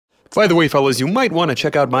By the way, fellas, you might want to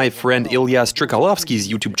check out my friend Ilya Strikalovsky's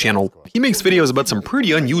YouTube channel. He makes videos about some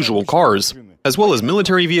pretty unusual cars, as well as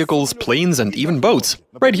military vehicles, planes, and even boats.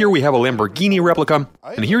 Right here we have a Lamborghini replica,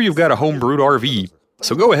 and here you've got a homebrewed RV.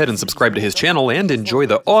 So go ahead and subscribe to his channel and enjoy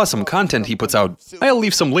the awesome content he puts out. I'll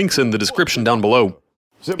leave some links in the description down below.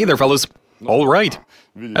 Hey there, fellas. All right.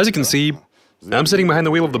 As you can see, I'm sitting behind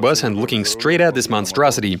the wheel of the bus and looking straight at this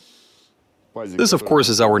monstrosity. This, of course,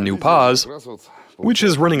 is our new PAZ, which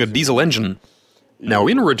is running a diesel engine. Now,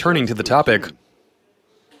 in returning to the topic,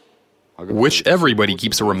 which everybody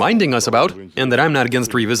keeps reminding us about, and that I'm not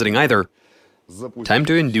against revisiting either, time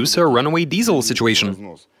to induce a runaway diesel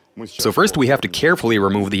situation. So first we have to carefully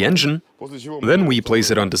remove the engine, then we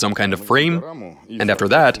place it onto some kind of frame, and after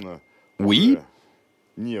that, we're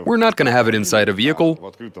not going to have it inside a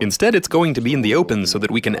vehicle. Instead, it's going to be in the open so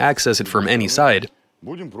that we can access it from any side.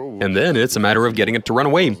 And then it's a matter of getting it to run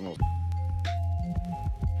away.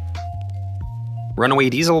 Runaway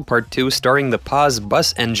Diesel Part 2 starring the PAZ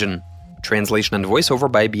bus engine. Translation and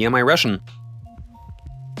voiceover by BMI Russian.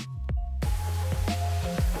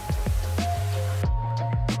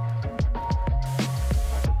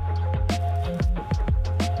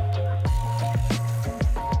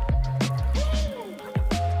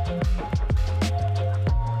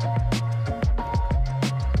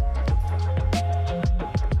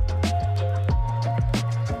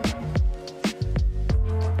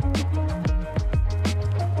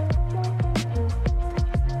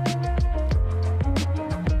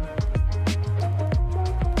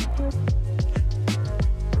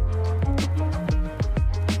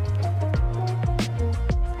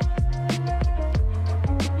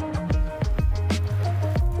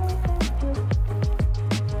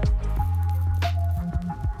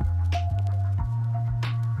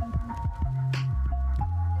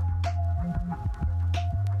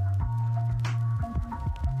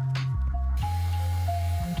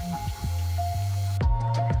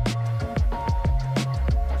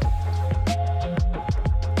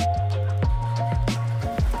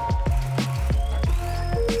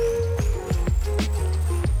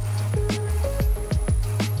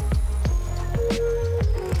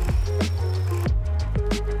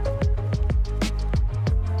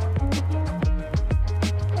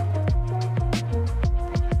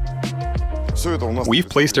 We've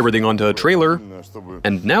placed everything onto a trailer,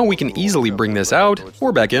 and now we can easily bring this out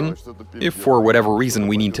or back in, if for whatever reason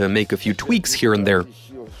we need to make a few tweaks here and there.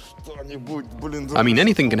 I mean,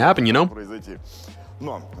 anything can happen, you know?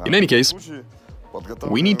 In any case,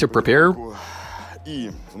 we need to prepare,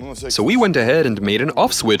 so we went ahead and made an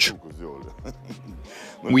off switch.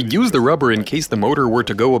 We'd use the rubber in case the motor were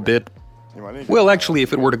to go a bit, well, actually,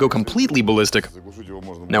 if it were to go completely ballistic.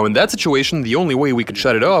 Now, in that situation, the only way we could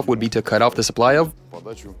shut it off would be to cut off the supply of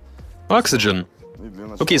oxygen.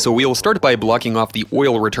 Okay, so we'll start by blocking off the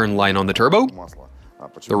oil return line on the turbo.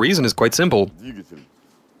 The reason is quite simple.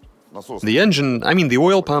 The engine, I mean the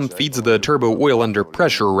oil pump, feeds the turbo oil under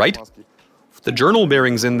pressure, right? The journal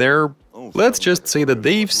bearings in there, let's just say that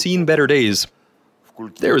they've seen better days.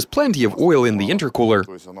 There's plenty of oil in the intercooler,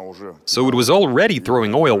 so it was already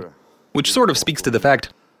throwing oil, which sort of speaks to the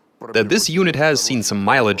fact that this unit has seen some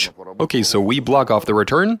mileage. Okay, so we block off the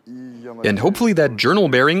return, and hopefully that journal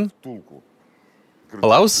bearing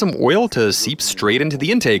allows some oil to seep straight into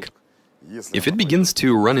the intake. If it begins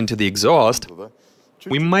to run into the exhaust,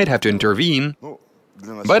 we might have to intervene,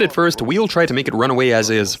 but at first we'll try to make it run away as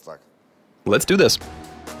is. Let's do this.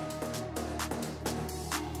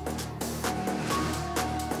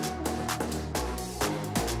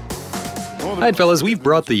 Alright, fellas, we've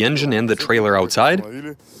brought the engine and the trailer outside.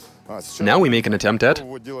 Now we make an attempt at...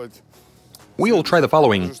 We'll try the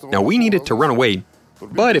following. Now we need it to run away,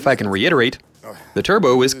 but if I can reiterate, the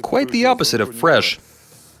turbo is quite the opposite of fresh.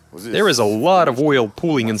 There is a lot of oil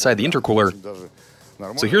pooling inside the intercooler.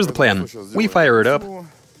 So here's the plan. We fire it up,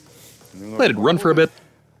 let it run for a bit,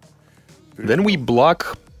 then we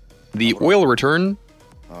block the oil return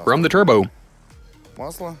from the turbo.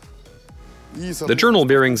 The journal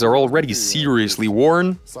bearings are already seriously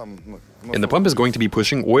worn, and the pump is going to be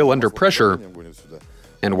pushing oil under pressure.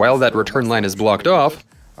 And while that return line is blocked off,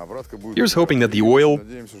 here's hoping that the oil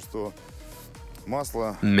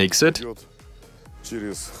makes it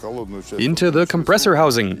into the compressor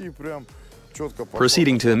housing,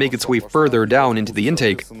 proceeding to make its way further down into the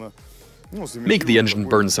intake. Make the engine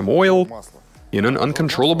burn some oil in an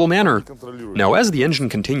uncontrollable manner. Now, as the engine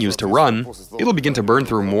continues to run, it'll begin to burn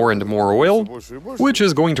through more and more oil, which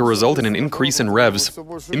is going to result in an increase in revs.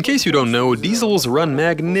 In case you don't know, diesels run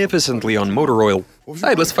magnificently on motor oil.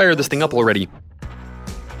 Alright, let's fire this thing up already.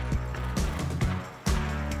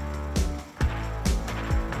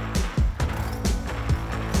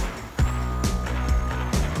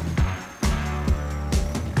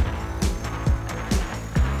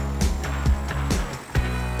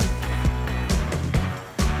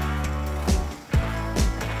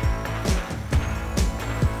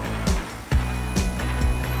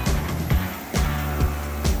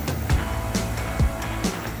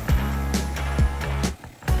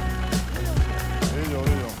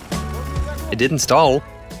 didn't stall.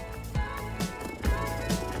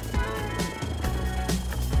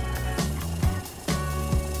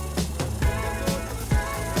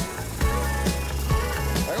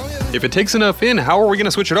 If it takes enough in, how are we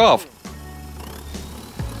gonna switch it off?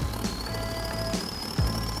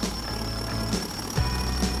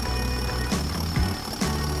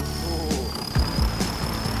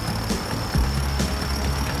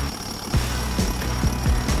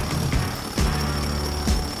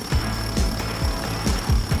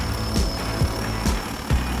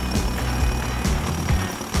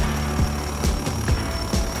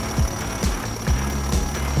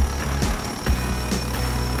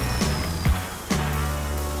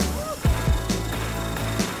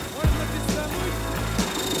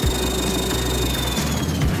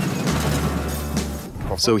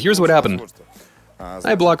 So here's what happened.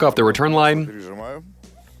 I block off the return line.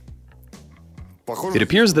 It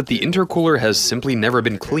appears that the intercooler has simply never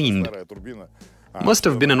been cleaned. Must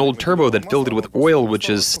have been an old turbo that filled it with oil, which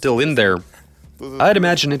is still in there. I'd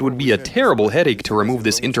imagine it would be a terrible headache to remove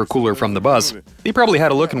this intercooler from the bus. They probably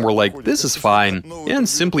had a look and were like, this is fine, and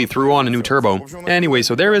simply threw on a new turbo. Anyway,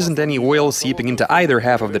 so there isn't any oil seeping into either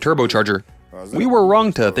half of the turbocharger. We were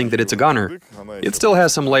wrong to think that it's a goner. It still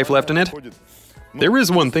has some life left in it. There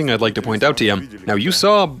is one thing I'd like to point out to you. Now, you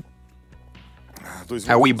saw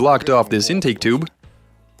how we blocked off this intake tube,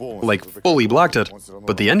 like fully blocked it,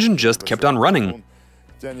 but the engine just kept on running.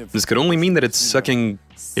 This could only mean that it's sucking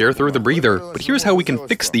air through the breather, but here's how we can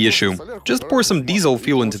fix the issue. Just pour some diesel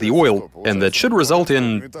fuel into the oil, and that should result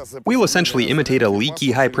in... we'll essentially imitate a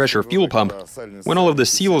leaky high-pressure fuel pump when all of the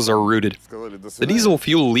seals are rooted. The diesel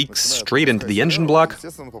fuel leaks straight into the engine block,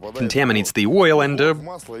 contaminates the oil, and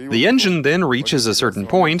the engine then reaches a certain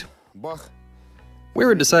point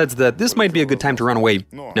where it decides that this might be a good time to run away.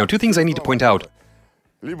 Now, two things I need to point out.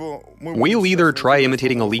 We'll either try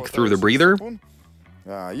imitating a leak through the breather,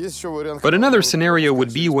 but another scenario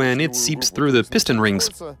would be when it seeps through the piston rings.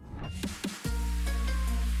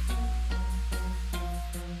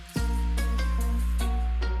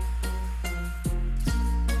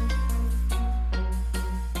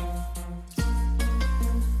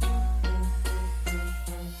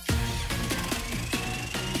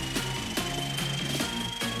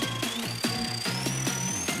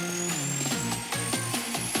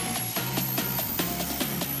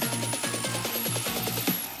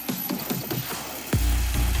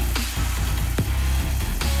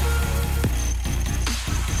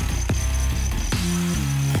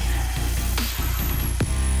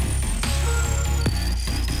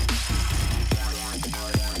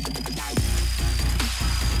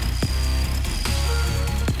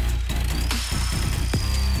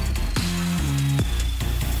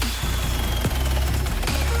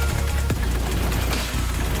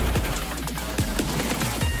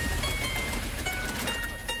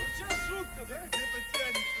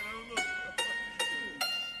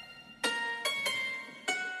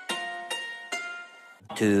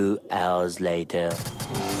 Two hours later.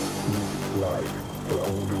 Like the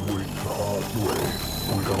only way to hard way.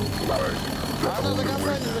 We don't like the only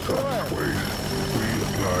way to soft way. We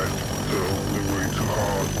like the only way to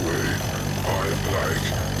hard way. I like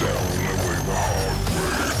the only way to hard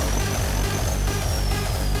way.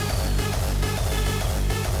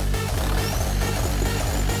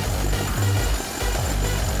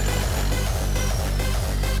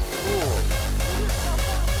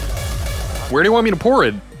 Where do you want me to pour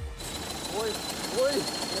it?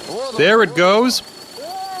 There it goes.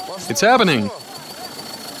 It's happening.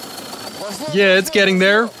 Yeah, it's getting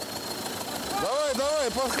there.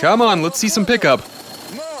 Come on, let's see some pickup.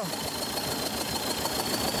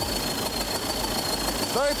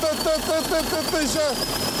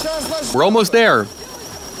 We're almost there.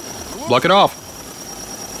 Block it off.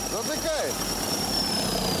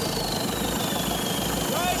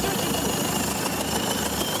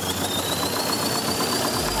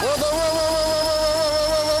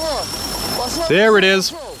 There it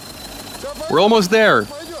is. We're almost there.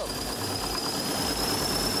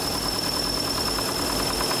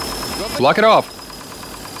 Block it off.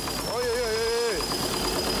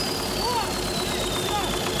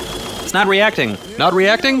 It's not reacting. Not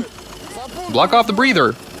reacting? Block off the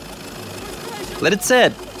breather. Let it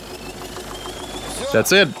sit.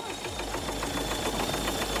 That's it.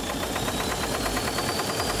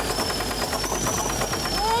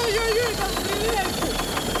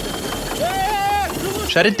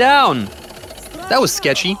 Shut it down! That was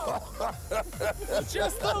sketchy.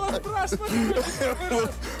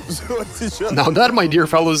 Now that, my dear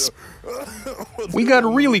fellows, we got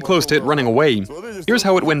really close to it running away. Here's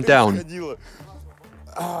how it went down.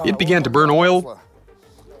 It began to burn oil.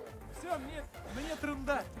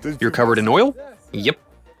 You're covered in oil? Yep.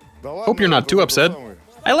 Hope you're not too upset.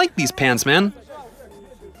 I like these pants, man.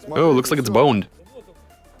 Oh, looks like it's boned.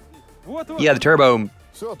 Yeah, the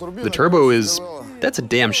turbo is... That's a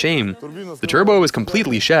damn shame. The turbo is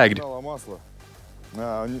completely shagged.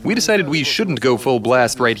 We decided we shouldn't go full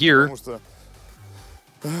blast right here.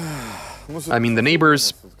 I mean, the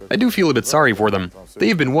neighbors, I do feel a bit sorry for them.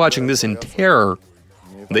 They've been watching this in terror.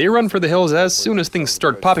 They run for the hills as soon as things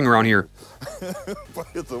start popping around here.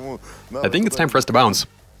 I think it's time for us to bounce.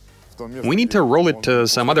 We need to roll it to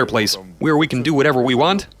some other place, where we can do whatever we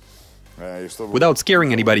want, without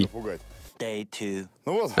scaring anybody. Day 2.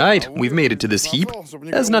 Alright, we've made it to this heap,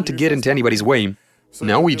 as not to get into anybody's way.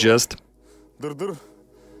 Now we just... Go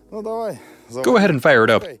ahead and fire it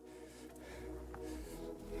up.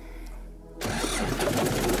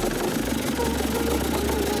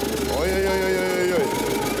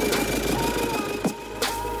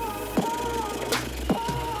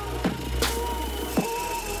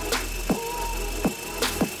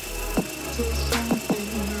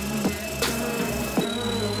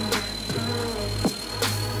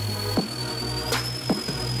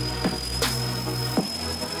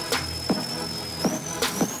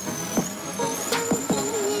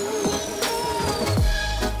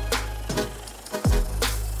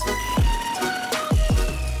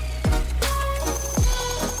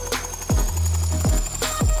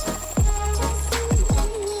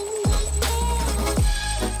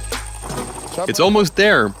 It's almost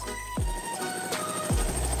there.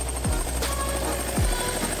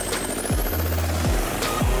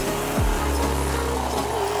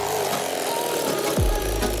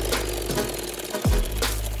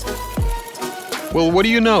 Well, what do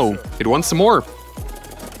you know? It wants some more.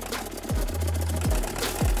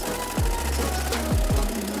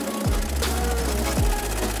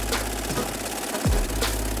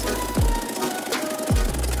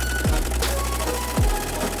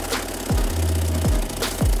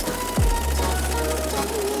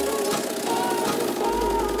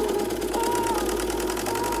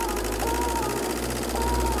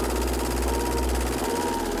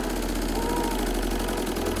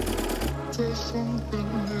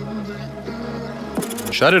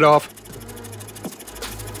 Shut it off.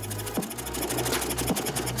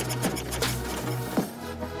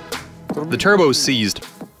 The turbo's seized.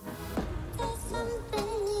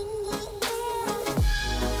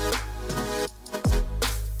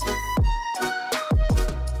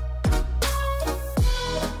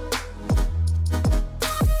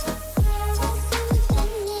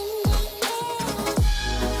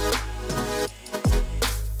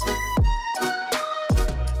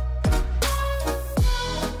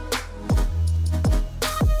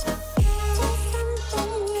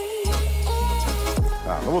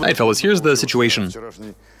 Alright fellas, here's the situation.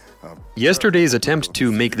 Yesterday's attempt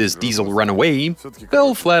to make this diesel run away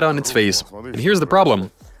fell flat on its face. And here's the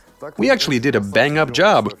problem. We actually did a bang-up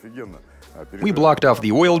job. We blocked off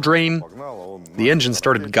the oil drain, the engine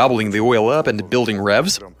started gobbling the oil up and building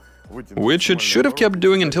revs, which it should have kept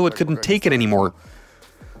doing until it couldn't take it anymore.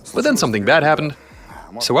 But then something bad happened.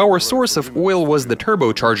 So our source of oil was the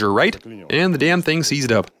turbocharger, right? And the damn thing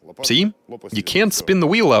seized up. See? You can't spin the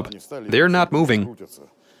wheel up. They're not moving.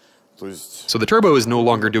 So the turbo is no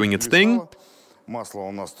longer doing its thing.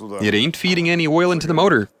 It ain't feeding any oil into the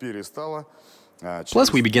motor.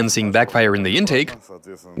 Plus we began seeing backfire in the intake,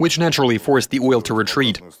 which naturally forced the oil to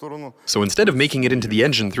retreat. So instead of making it into the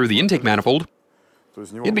engine through the intake manifold,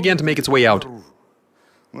 it began to make its way out.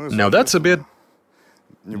 Now that's a bit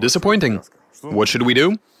disappointing. What should we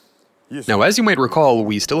do? Now, as you might recall,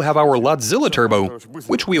 we still have our Lotzilla turbo,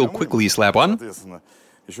 which we'll quickly slap on.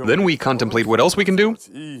 Then we contemplate what else we can do.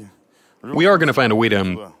 We are going to find a way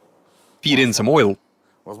to feed in some oil,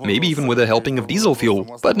 maybe even with a helping of diesel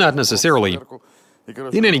fuel, but not necessarily.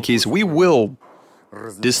 In any case, we will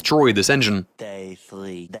destroy this engine. Day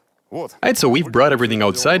 3. Alright, so we've brought everything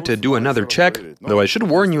outside to do another check, though I should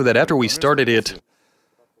warn you that after we started it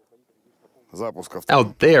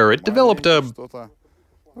out there, it developed a...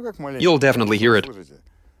 You'll definitely hear it.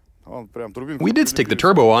 We did stick the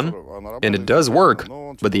turbo on, and it does work,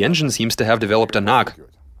 but the engine seems to have developed a knock.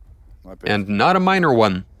 And not a minor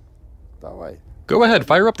one. Go ahead,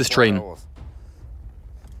 fire up this train.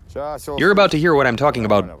 You're about to hear what I'm talking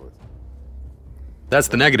about. That's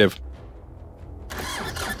the negative.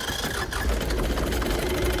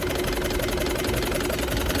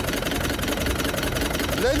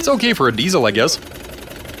 It's okay for a diesel, I guess.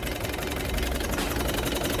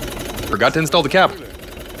 Forgot to install the cap.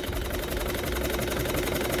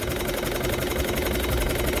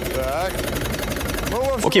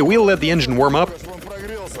 Okay, we'll let the engine warm up.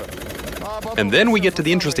 And then we get to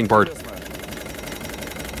the interesting part.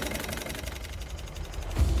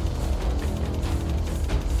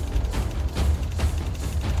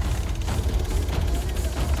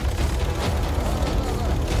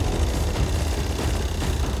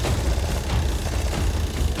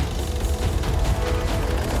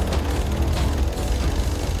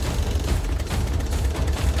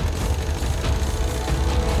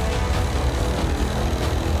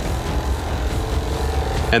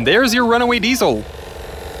 And there's your runaway diesel.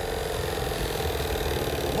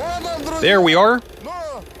 There we are.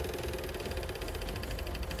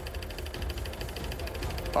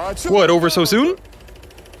 What, over so soon?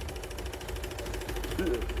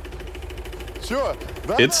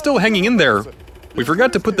 It's still hanging in there. We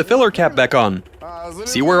forgot to put the filler cap back on.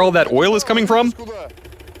 See where all that oil is coming from?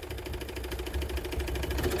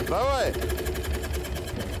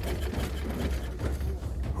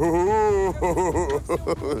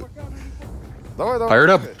 Fire it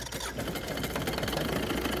up.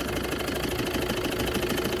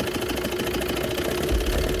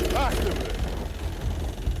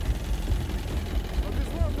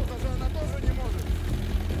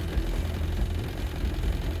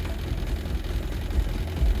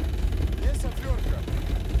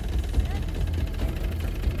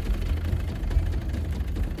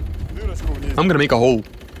 I'm gonna make a hole.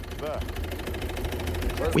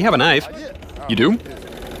 We have a knife. You do?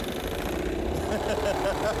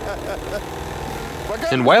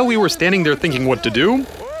 And while we were standing there thinking what to do,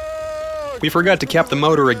 we forgot to cap the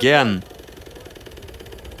motor again.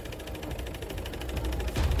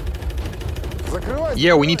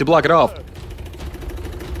 Yeah, we need to block it off.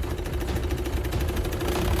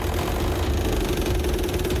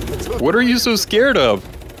 What are you so scared of?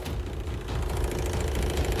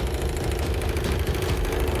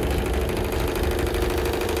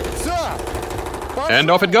 And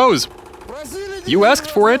off it goes. You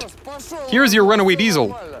asked for it. Here's your runaway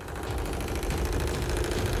diesel.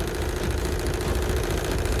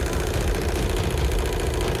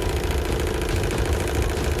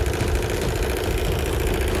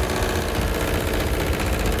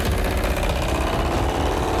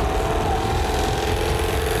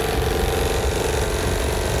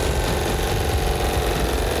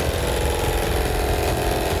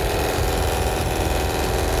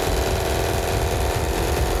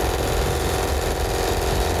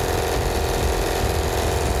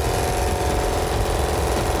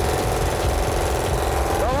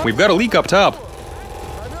 We've got a leak up top.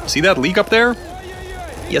 See that leak up there?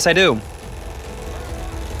 Yes, I do.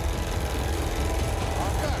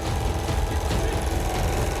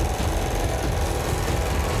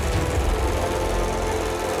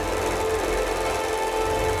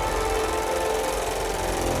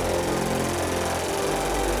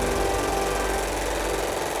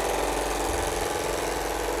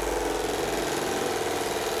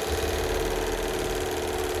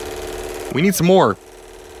 We need some more.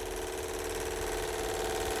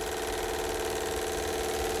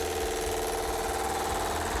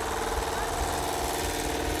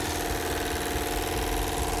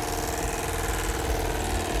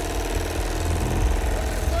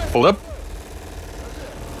 Hold up.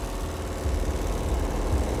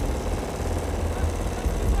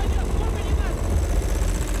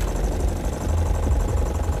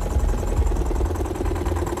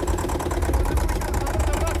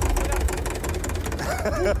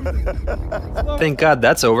 Thank God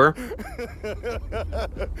that's over.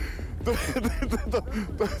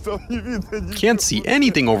 Can't see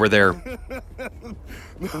anything over there.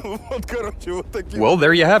 Well,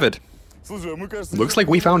 there you have it. Looks like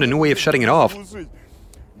we found a new way of shutting it off.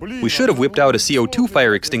 We should have whipped out a CO2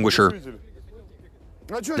 fire extinguisher.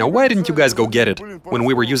 Now why didn't you guys go get it when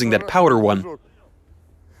we were using that powder one?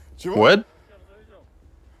 What?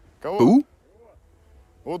 Who?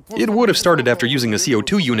 It would have started after using a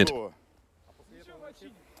CO2 unit.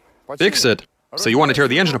 Fix it. So you want to tear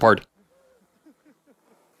the engine apart?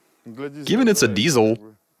 Given it's a diesel,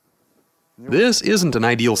 this isn't an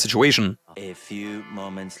ideal situation. A few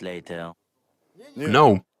moments later.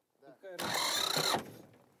 No.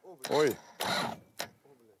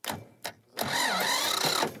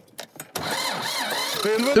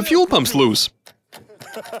 The fuel pump's loose.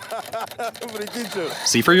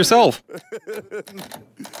 See for yourself.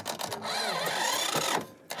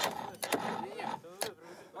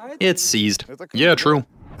 It's seized. Yeah, true.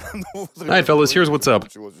 Alright, fellas, here's what's up.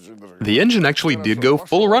 The engine actually did go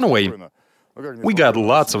full runaway. We got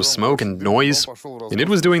lots of smoke and noise, and it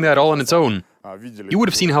was doing that all on its own. You would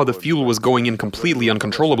have seen how the fuel was going in completely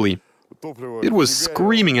uncontrollably. It was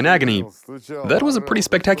screaming in agony. That was a pretty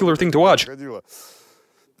spectacular thing to watch.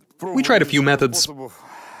 We tried a few methods.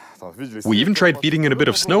 We even tried feeding it a bit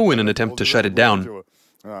of snow in an attempt to shut it down.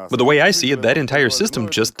 But the way I see it, that entire system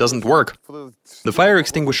just doesn't work. The fire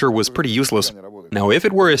extinguisher was pretty useless. Now, if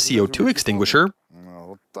it were a CO2 extinguisher,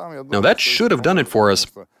 now that should have done it for us.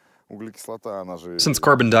 Since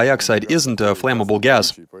carbon dioxide isn't a flammable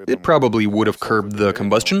gas, it probably would have curbed the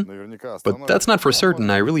combustion. But that's not for certain,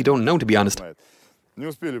 I really don't know, to be honest.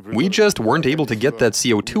 We just weren't able to get that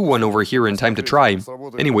CO2 one over here in time to try.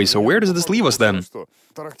 Anyway, so where does this leave us then?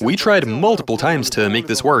 We tried multiple times to make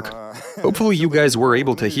this work. Hopefully you guys were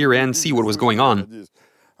able to hear and see what was going on.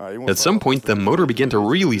 At some point the motor began to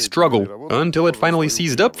really struggle, until it finally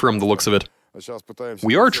seized up from the looks of it.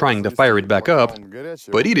 We are trying to fire it back up,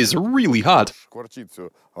 but it is really hot.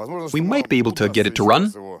 We might be able to get it to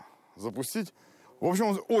run,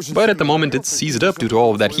 but at the moment it's seized up due to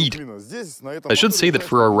all of that heat. I should say that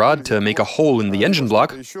for a rod to make a hole in the engine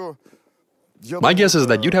block, my guess is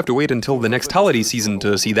that you'd have to wait until the next holiday season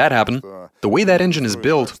to see that happen. The way that engine is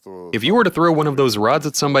built, if you were to throw one of those rods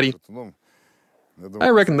at somebody, I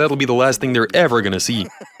reckon that'll be the last thing they're ever gonna see.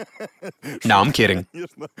 No, I'm kidding.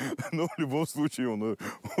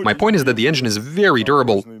 My point is that the engine is very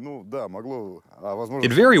durable.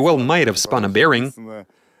 It very well might have spun a bearing,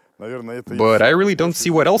 but I really don't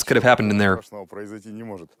see what else could have happened in there.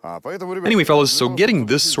 Anyway, fellas, so getting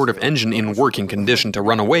this sort of engine in working condition to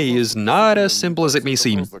run away is not as simple as it may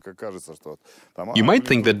seem. You might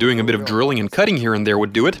think that doing a bit of drilling and cutting here and there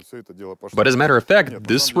would do it, but as a matter of fact,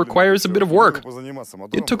 this requires a bit of work.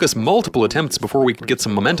 It took us multiple attempts before we could get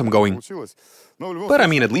some momentum going. But I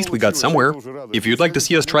mean, at least we got somewhere. If you'd like to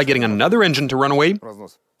see us try getting another engine to run away,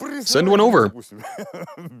 send one over.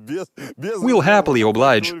 We'll happily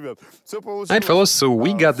oblige. Alright, fellas, so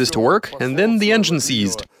we got this to work, and then the engine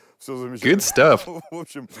seized. Good stuff.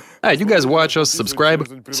 Alright, you guys watch us,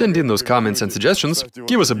 subscribe, send in those comments and suggestions,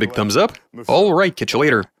 give us a big thumbs up. Alright, catch you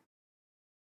later.